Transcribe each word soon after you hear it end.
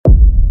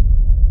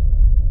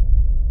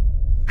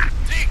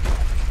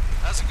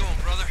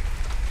going, brother?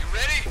 You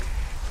ready?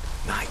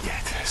 Not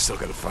yet. Still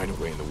gotta find a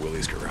way in the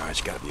Willies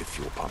garage. Gotta be a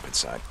fuel pump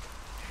inside.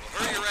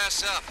 Well, hurry your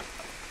ass up.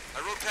 I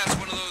rode past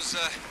one of those,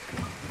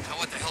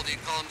 what the hell do you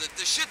call them?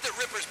 The shit that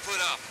rippers put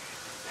up.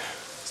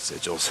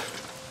 Sigils.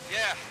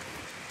 Yeah.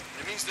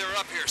 It means they're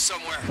up here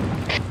somewhere.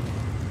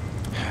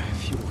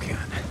 Fuel can.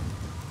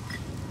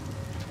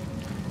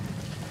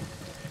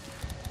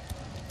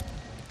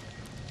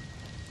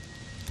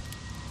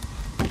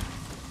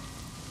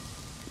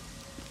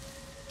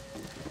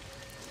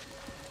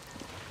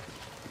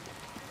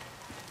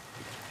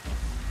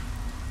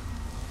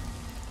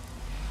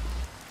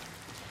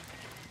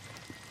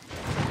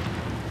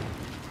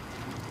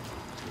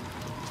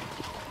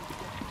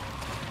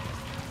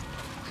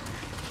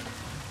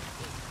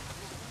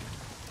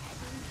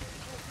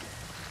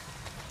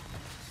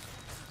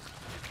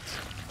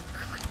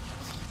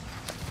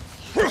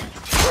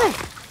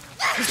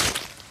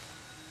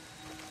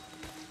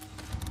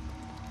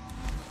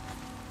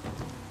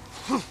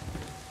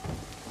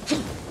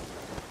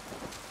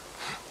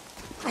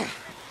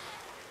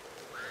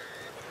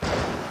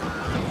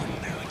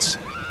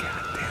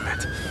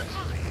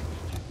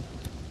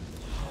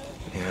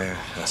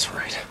 That's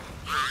right.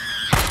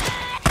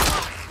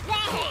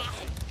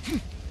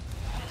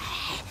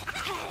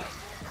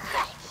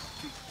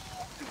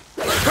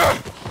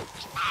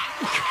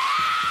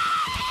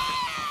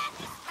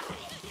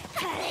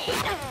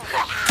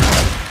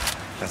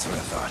 That's what I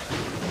thought.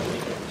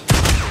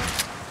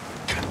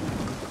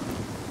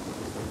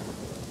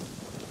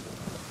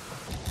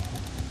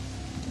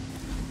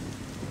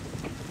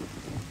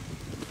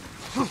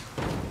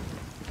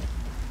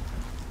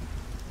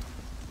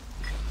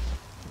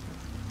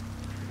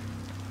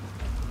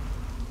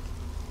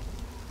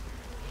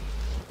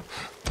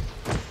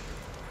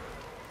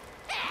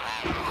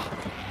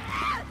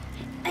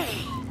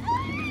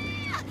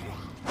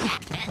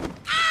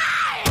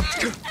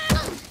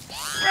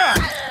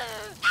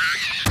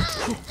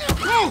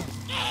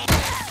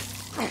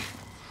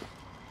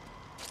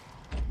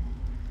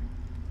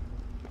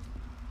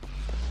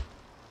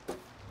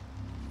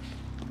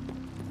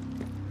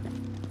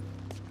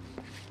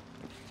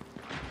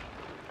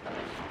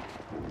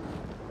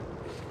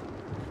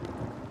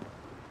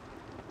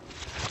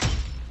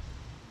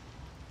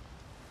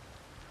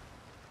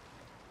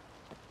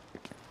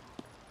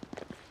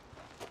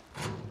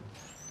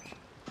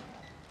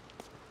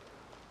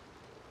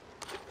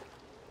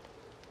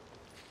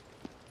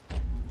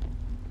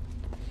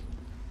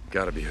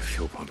 Gotta be a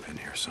fuel pump in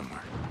here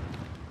somewhere.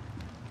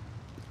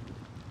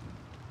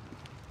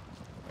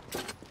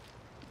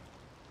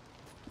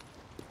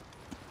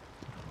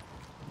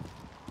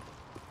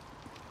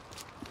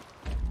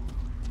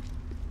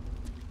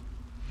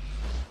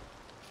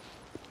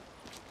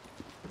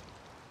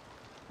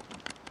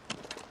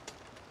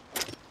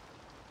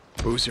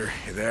 Boozer,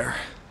 you there?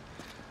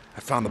 I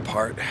found the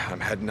part.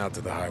 I'm heading out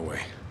to the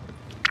highway.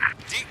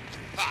 Deep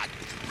pot.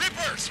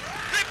 Rippers!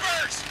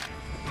 Rippers!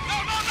 No,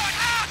 no, no!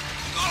 Ah!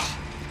 Oh!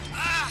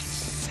 Ah,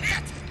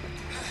 shit!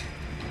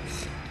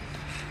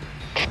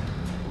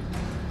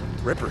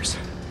 Rippers.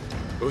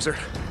 Boozer?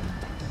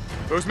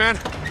 Boozman?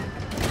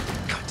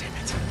 God damn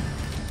it.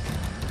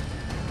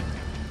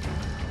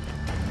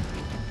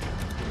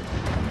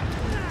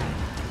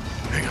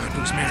 Hang on,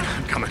 Boozman.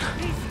 I'm coming. Oh,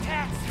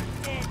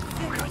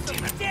 God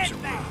damn it, Boozer.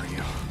 Where are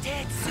you?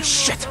 Oh,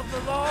 shit! Of the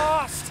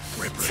lost.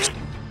 Rippers.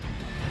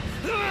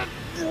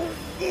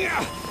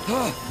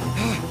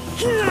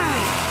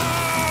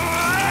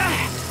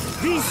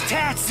 These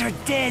tats are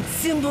dead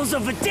symbols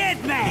of a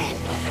dead man.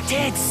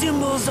 Dead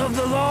symbols of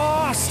the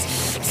lost.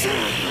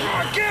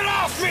 Get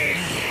off me!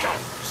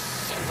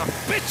 The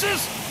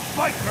bitches!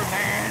 Biker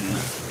man!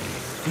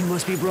 You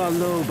must be brought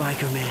low,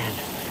 biker man.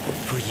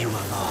 For you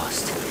are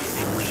lost,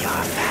 and we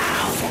are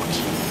found.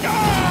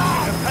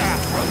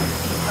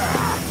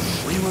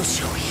 We will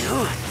show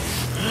you.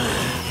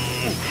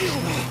 You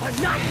are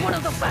not one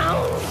of the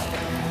found.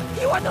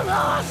 You are the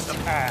lost. The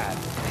path.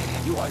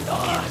 You are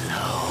lost.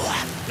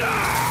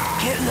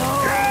 Get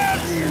low. Get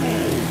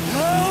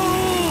low.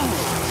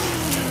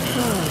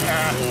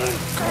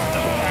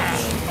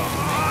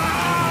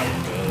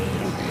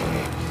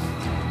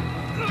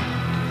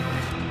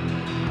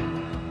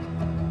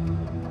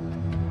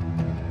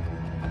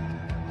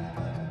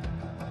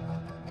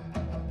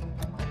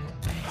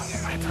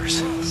 Rippers,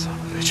 son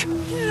of a bitch.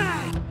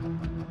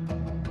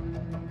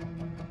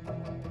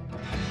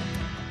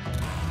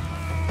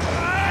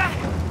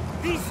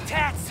 These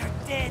tats are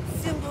dead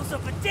symbols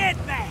of a dead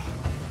man.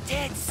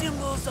 Dead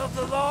symbols of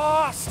the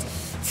lost.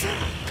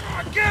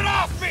 Get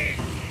off me!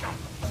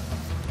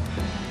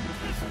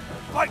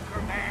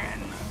 Biker man!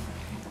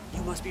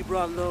 You must be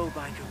brought low,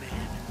 biker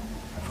man.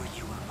 For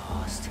you are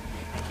lost,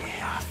 and we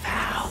are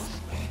found.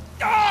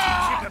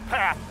 Ah! The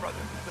path,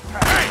 brother. The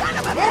path. Hey!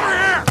 Over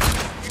here!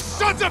 You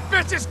sons of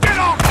bitches, get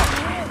off!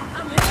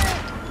 I'm here.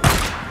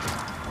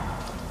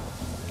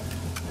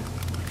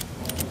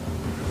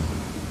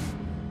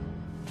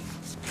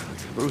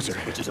 Boozer.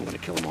 Bitches, I'm gonna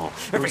kill them all.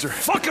 Boozer.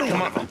 Fucking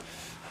one of them!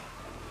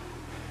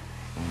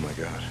 Oh my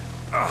God.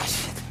 Oh,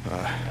 shit.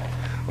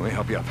 Let me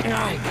help you up.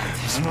 I got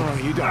this. No,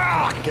 you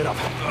don't. Get up.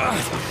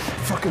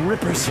 Fucking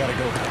rippers. Gotta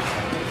go.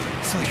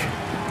 It's like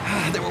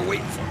they were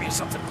waiting for me or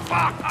something.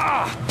 Fuck.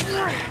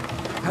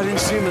 I didn't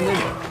see them,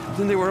 and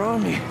then they were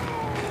on me.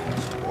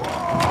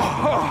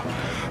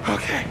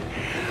 Okay.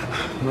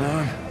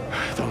 Man,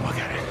 Don't look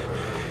at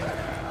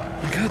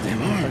it.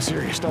 goddamn arm. I'm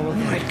serious. Don't look Oh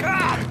my at it.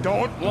 God!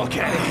 Don't look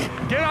at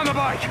it. Get on the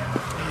bike.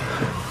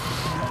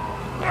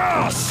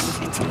 Oh,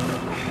 shit.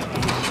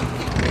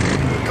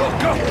 Go!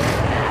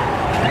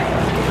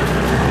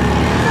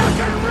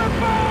 Fucking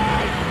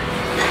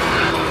rippers!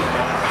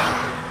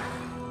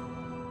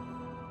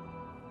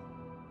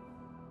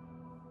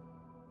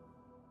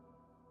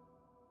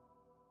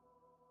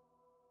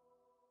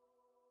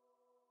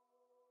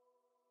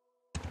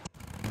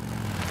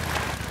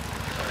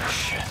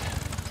 Shit.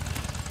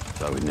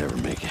 Thought we'd never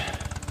make it.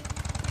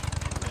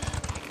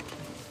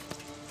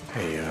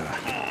 Hey,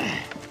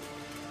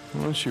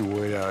 why don't you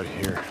wait out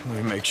here?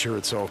 Let me make sure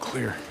it's all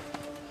clear.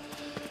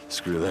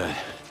 Screw that.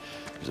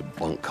 There's a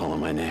bunk calling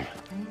my name.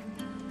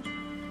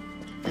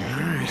 All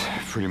right.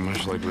 Pretty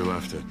much like we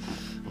left it.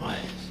 Why?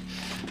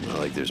 Not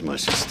like there's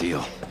much to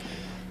steal.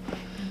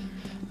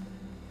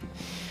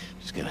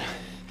 Just gonna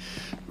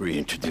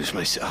reintroduce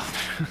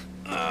myself.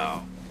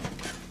 Oh,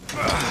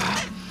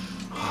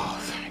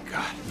 thank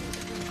God.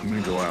 I'm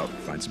gonna go out,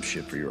 find some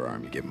shit for your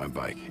arm. You get my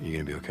bike. You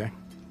gonna be okay?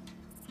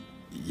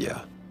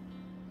 Yeah.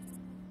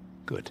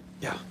 Good.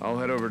 Yeah. I'll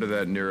head over to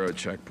that Nero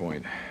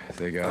checkpoint.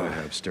 They gotta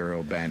have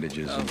sterile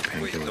bandages and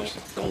Wait,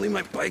 painkillers. don't leave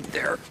my bike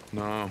there.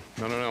 No.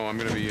 I'm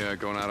gonna be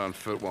going out on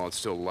foot while it's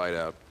still light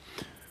out.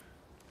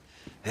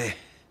 Hey,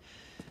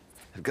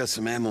 I've got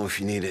some ammo if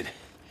you need it.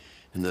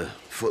 In the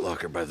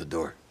footlocker by the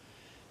door.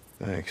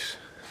 Thanks.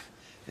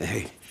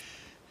 Hey,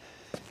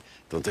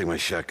 don't take my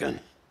shotgun.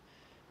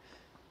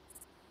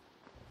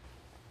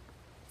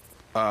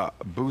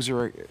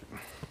 Boozer.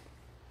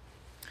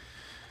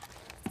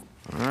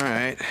 All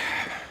right.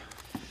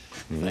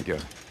 Here you go.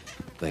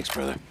 Thanks,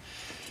 brother.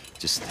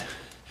 Just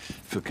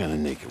feel kind of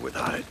naked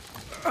without it.